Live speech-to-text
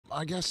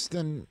I guess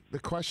then the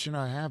question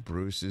I have,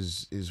 Bruce,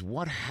 is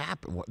what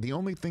happened? The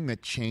only thing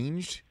that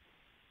changed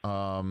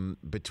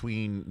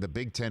between the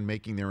Big Ten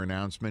making their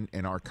announcement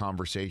and our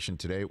conversation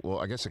today, well,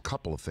 I guess a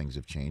couple of things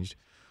have changed.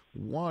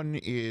 One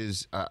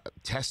is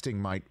testing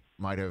might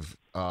have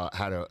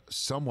had a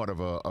somewhat of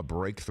a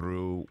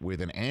breakthrough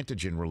with an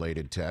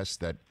antigen-related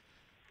test that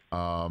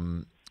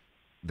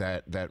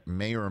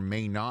may or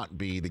may not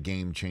be the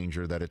game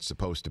changer that it's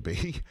supposed to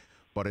be.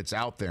 But it's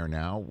out there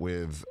now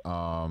with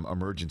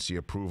emergency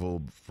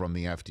approval from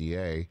the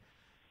FDA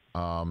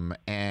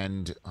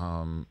and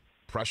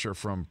pressure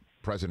from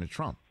President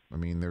Trump. I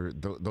mean,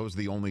 those are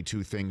the only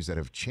two things that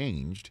have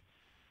changed.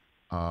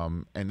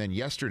 And then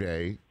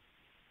yesterday,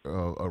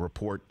 a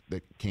report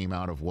that came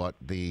out of what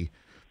the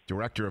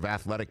director of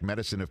athletic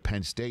medicine of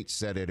Penn State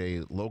said at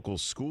a local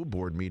school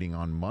board meeting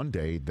on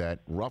Monday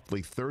that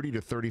roughly 30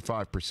 to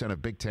 35%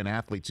 of Big Ten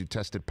athletes who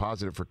tested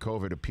positive for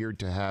COVID appeared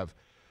to have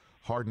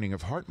hardening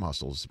of heart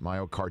muscles,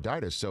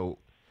 myocarditis. So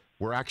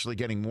we're actually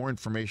getting more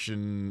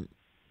information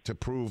to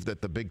prove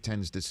that the Big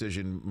Ten's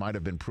decision might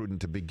have been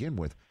prudent to begin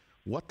with.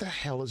 What the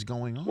hell is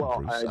going on, Well,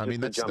 Bruce? I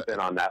mean, to jump in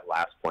on that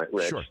last point,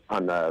 Rich, sure.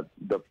 On the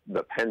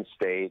Penn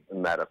State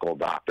medical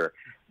doctor,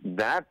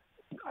 that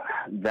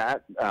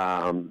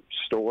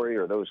story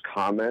or those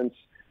comments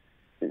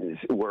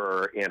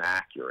were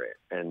inaccurate.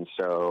 And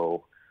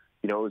so,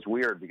 you know, it was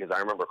weird because I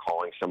remember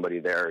calling somebody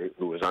there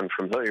who was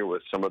unfamiliar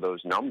with some of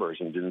those numbers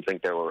and didn't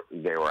think they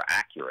were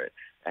accurate.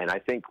 And I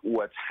think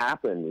what's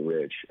happened,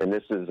 Rich, and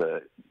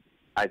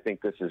I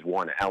think this is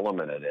one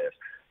element of this,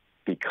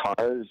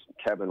 because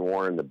Kevin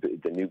Warren,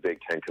 the new Big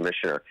Ten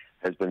commissioner,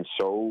 has been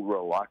so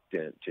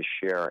reluctant to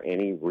share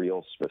any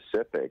real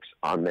specifics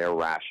on their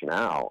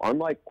rationale,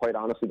 unlike, quite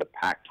honestly, the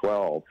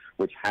Pac-12,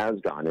 which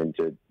has gone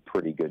into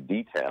pretty good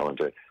detail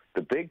into it,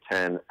 the Big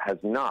Ten has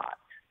not.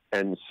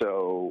 And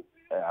so,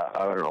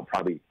 I don't know,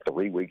 probably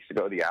 3 weeks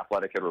ago, The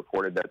Athletic had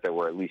reported that there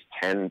were at least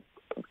 10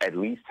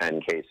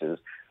 cases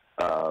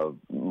of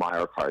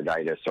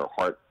myocarditis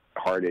or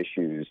heart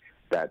issues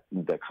that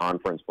the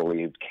conference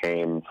believed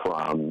came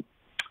from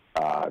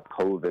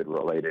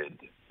COVID-related.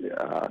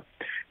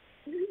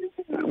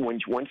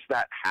 Once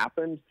that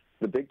happened,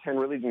 the Big Ten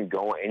really didn't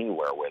go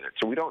anywhere with it.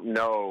 So we don't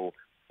know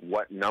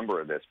what number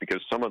of this, because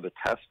some of the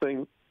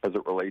testing, as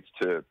it relates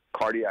to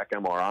cardiac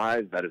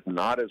MRIs, that is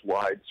not as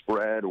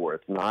widespread, or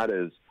it's not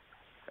as,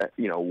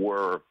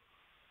 were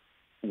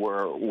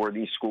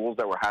these schools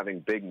that were having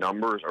big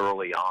numbers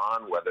early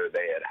on, whether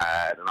they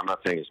had, and I'm not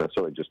saying it's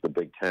necessarily just the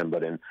Big Ten,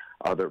 but in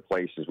other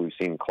places we've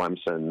seen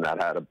Clemson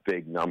that had a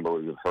big number.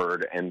 We've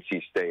heard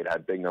NC State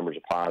had big numbers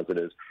of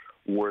positives.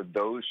 Were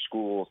those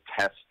schools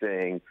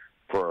testing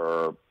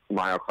for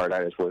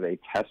myocarditis? Were they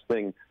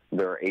testing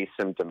their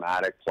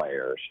asymptomatic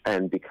players?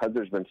 And because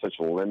there's been such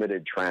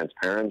limited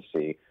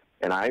transparency,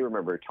 and I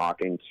remember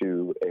talking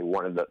to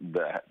one of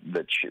the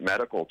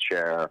medical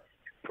chair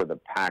for the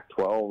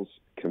Pac-12's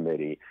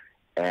committee,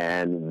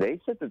 and they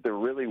said that there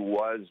really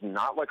was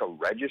not like a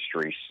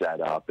registry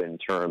set up in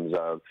terms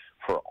of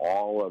for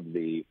all of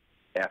the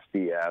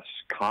FBS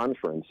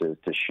conferences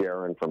to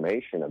share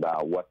information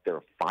about what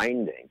they're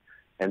finding.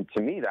 And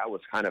to me, that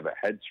was kind of a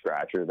head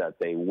scratcher that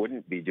they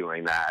wouldn't be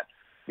doing that,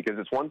 because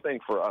it's one thing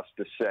for us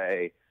to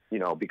say,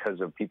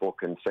 because of people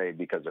can say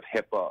because of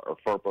HIPAA or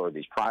FERPA or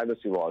these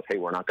privacy laws, hey,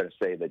 we're not going to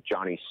say that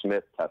Johnny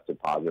Smith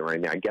tested positive or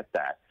anything. I get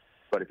that.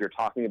 But if you're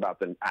talking about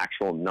the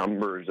actual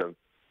numbers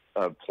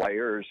of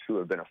players who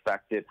have been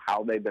affected,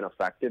 how they've been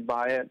affected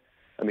by it,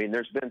 I mean,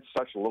 there's been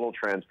such little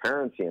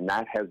transparency, and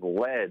that has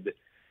led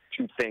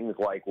to things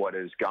like what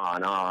has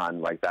gone on,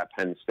 like that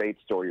Penn State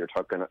story you're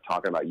talking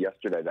about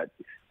yesterday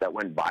that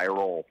went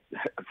viral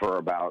for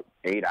about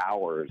 8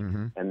 hours,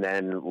 and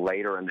then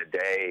later in the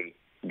day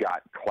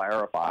got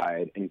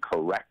clarified and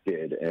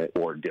corrected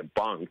or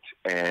debunked.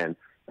 And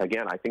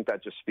again, I think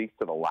that just speaks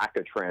to the lack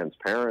of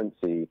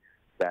transparency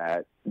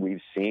that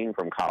we've seen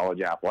from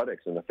college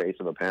athletics in the face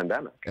of a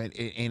pandemic. And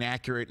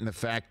inaccurate in the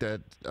fact that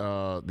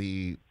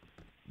the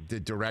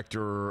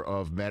director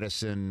of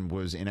medicine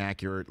was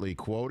inaccurately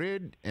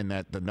quoted, and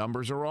that the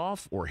numbers are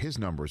off, or his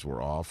numbers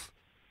were off,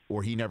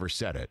 or he never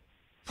said it.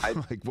 I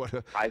think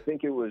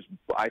he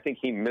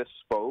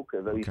misspoke.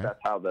 At least that's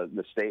how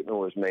the statement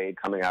was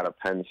made coming out of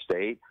Penn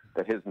State,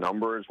 that his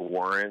numbers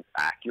weren't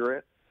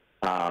accurate.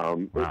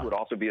 It would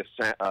also be a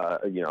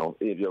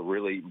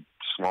really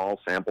small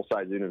sample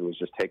size, even if it was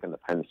just taking the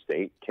Penn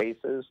State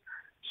cases.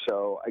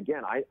 So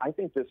again, I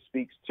think this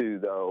speaks to,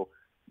 though,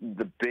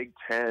 the Big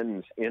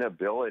Ten's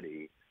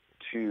inability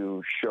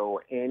to show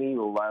any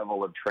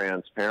level of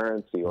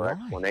transparency or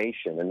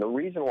explanation. And the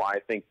reason why I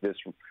think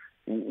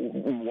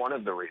one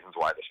of the reasons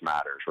why this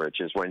matters, Rich,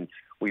 is when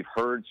we've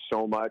heard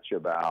so much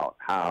about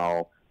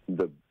how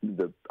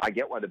I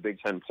get why the Big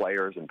Ten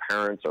players and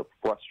parents are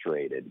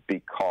frustrated,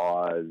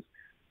 because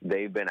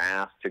they've been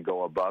asked to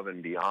go above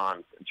and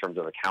beyond in terms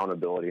of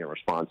accountability and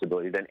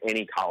responsibility than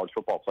any college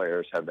football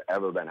players have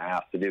ever been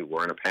asked to do.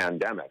 We're in a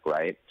pandemic,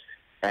 right?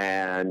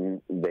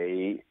 And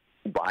they,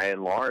 by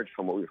and large,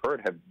 from what we've heard,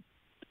 have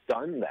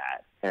done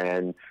that.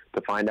 And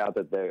to find out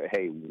that,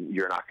 hey,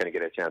 you're not going to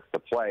get a chance to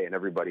play, and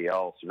everybody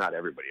else, not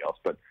everybody else,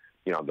 but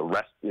the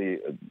rest,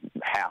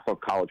 half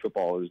of college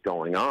football is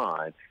going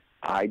on,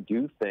 I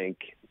do think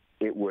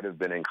it would have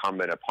been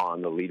incumbent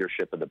upon the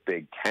leadership of the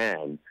Big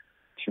Ten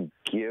to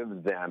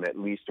give them at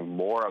least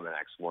more of an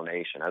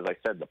explanation. As I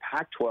said, the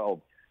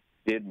Pac-12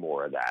 did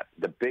more of that.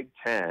 The Big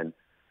Ten,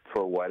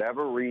 for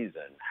whatever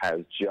reason,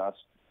 has just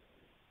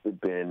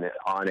been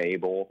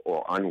unable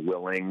or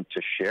unwilling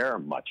to share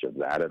much of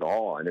that at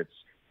all, and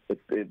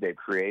they've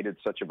created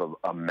such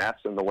a mess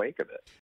in the wake of it.